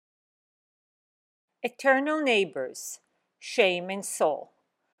Eternal Neighbors, Shame and Soul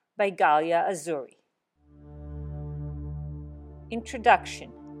by Galia Azuri.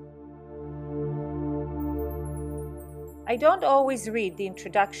 Introduction. I don't always read the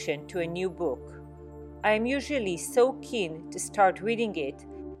introduction to a new book. I am usually so keen to start reading it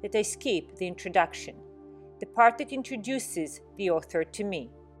that I skip the introduction, the part that introduces the author to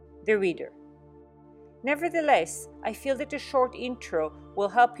me, the reader. Nevertheless, I feel that a short intro will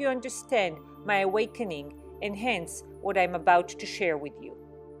help you understand my awakening and hence what I am about to share with you.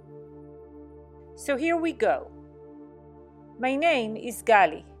 So here we go. My name is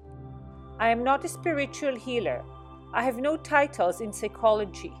Gali. I am not a spiritual healer. I have no titles in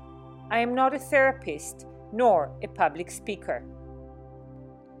psychology. I am not a therapist nor a public speaker.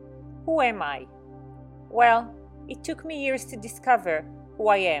 Who am I? Well, it took me years to discover who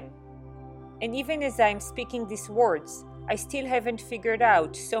I am. And even as I'm speaking these words, I still haven't figured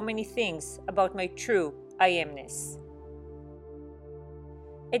out so many things about my true I amness.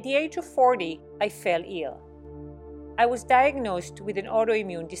 At the age of 40, I fell ill. I was diagnosed with an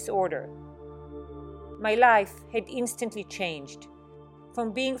autoimmune disorder. My life had instantly changed,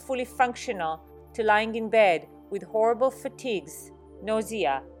 from being fully functional to lying in bed with horrible fatigues,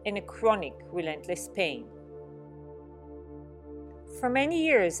 nausea, and a chronic, relentless pain. For many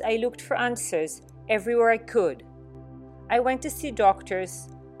years, I looked for answers everywhere I could. I went to see doctors.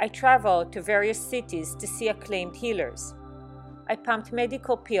 I traveled to various cities to see acclaimed healers. I pumped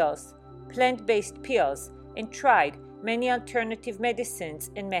medical pills, plant-based pills, and tried many alternative medicines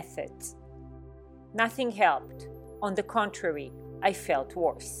and methods. Nothing helped. On the contrary, I felt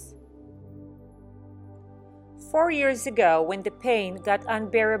worse. 4 years ago, when the pain got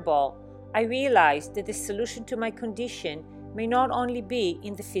unbearable, I realized that the solution to my condition may not only be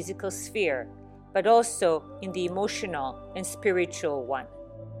in the physical sphere, but also in the emotional and spiritual one.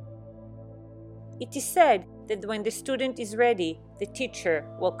 It is said that when the student is ready, the teacher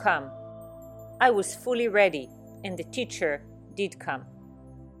will come. I was fully ready, and the teacher did come.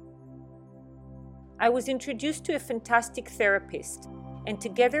 I was introduced to a fantastic therapist, and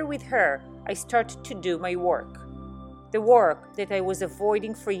together with her, I started to do my work. The work that I was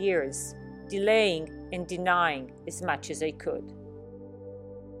avoiding for years, delaying and denying as much as I could.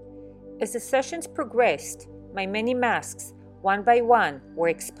 As the sessions progressed, my many masks, one by one, were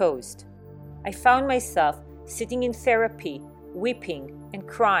exposed. I found myself sitting in therapy, weeping and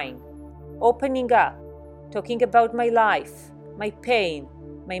crying, opening up, talking about my life, my pain,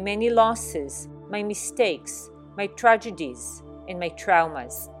 my many losses, my mistakes, my tragedies, and my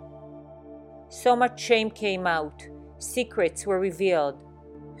traumas. So much shame came out, secrets were revealed,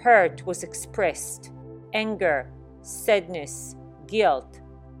 hurt was expressed, anger, sadness, guilt,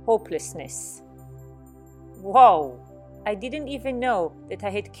 hopelessness. Whoa! I didn't even know that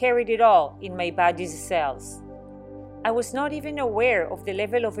I had carried it all in my body's cells. I was not even aware of the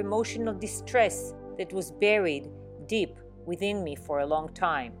level of emotional distress that was buried deep within me for a long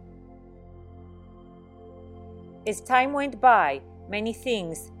time. As time went by, many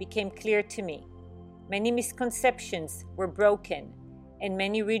things became clear to me. Many misconceptions were broken, and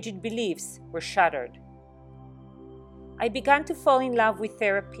many rigid beliefs were shattered. I began to fall in love with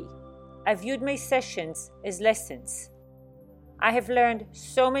therapy. I viewed my sessions as lessons. I have learned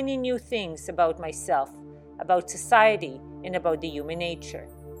so many new things about myself, about society, and about the human nature.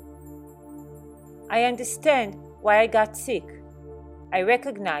 I understand why I got sick. I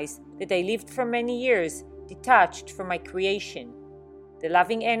recognize that I lived for many years detached from my creation, the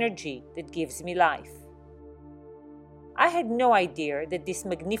loving energy that gives me life. I had no idea that this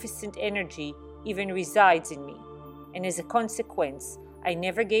magnificent energy even resides in me, and as a consequence, I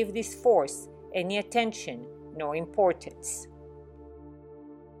never gave this force any attention nor importance.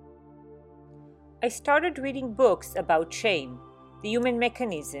 I started reading books about shame, the human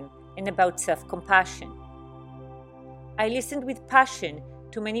mechanism, and about self-compassion. I listened with passion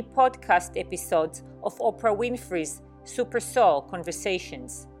to many podcast episodes of Oprah Winfrey's Super Soul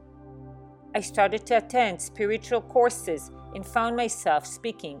Conversations. I started to attend spiritual courses and found myself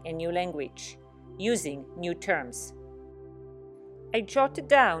speaking a new language, using new terms. I jotted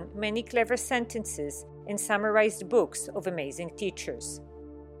down many clever sentences and summarized books of amazing teachers.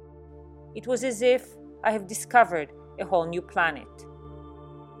 It was as if I have discovered a whole new planet.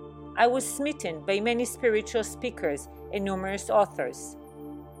 I was smitten by many spiritual speakers and numerous authors.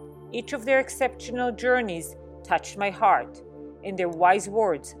 Each of their exceptional journeys touched my heart, and their wise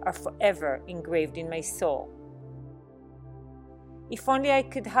words are forever engraved in my soul. If only I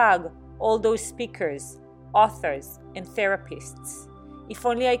could hug all those speakers, authors, and therapists. If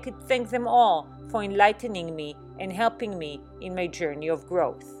only I could thank them all for enlightening me and helping me in my journey of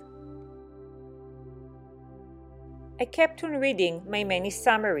growth. I kept on reading my many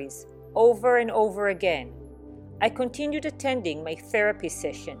summaries over and over again. I continued attending my therapy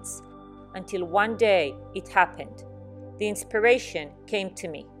sessions until one day it happened. The inspiration came to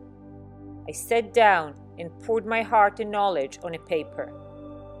me. I sat down and poured my heart and knowledge on a paper.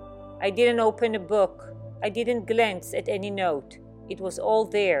 I didn't open a book. I didn't glance at any note. It was all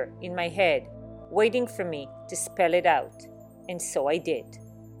there in my head, waiting for me to spell it out. And so I did.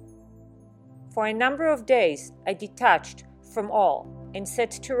 For a number of days, I detached from all and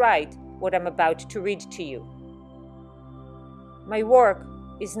set to write what I'm about to read to you. My work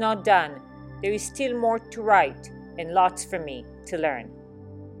is not done. There is still more to write and lots for me to learn.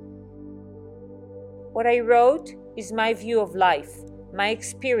 What I wrote is my view of life, my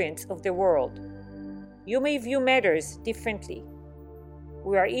experience of the world. You may view matters differently.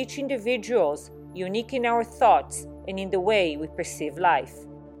 We are each individuals, unique in our thoughts and in the way we perceive life,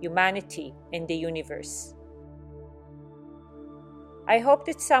 humanity, and the universe. I hope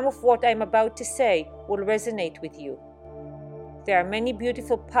that some of what I'm about to say will resonate with you. There are many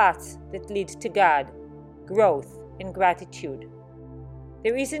beautiful paths that lead to God, growth, and gratitude.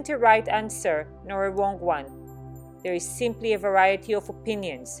 There isn't a right answer nor a wrong one. There is simply a variety of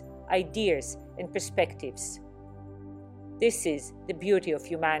opinions, ideas, and perspectives. This is the beauty of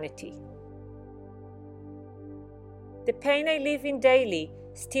humanity. The pain I live in daily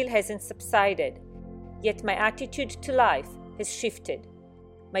still hasn't subsided, yet my attitude to life has shifted.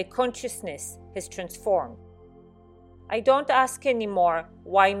 My consciousness has transformed. I don't ask anymore,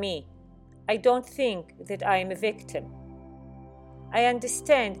 why me? I don't think that I am a victim. I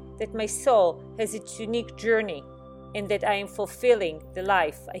understand that my soul has its unique journey and that I am fulfilling the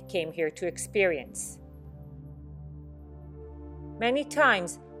life I came here to experience. Many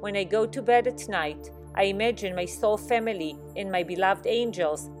times when I go to bed at night, I imagine my soul family and my beloved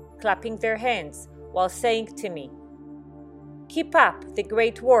angels clapping their hands while saying to me, "Keep up the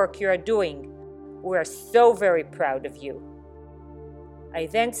great work you are doing. We are so very proud of you." I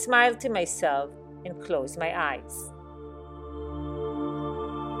then smile to myself and close my eyes.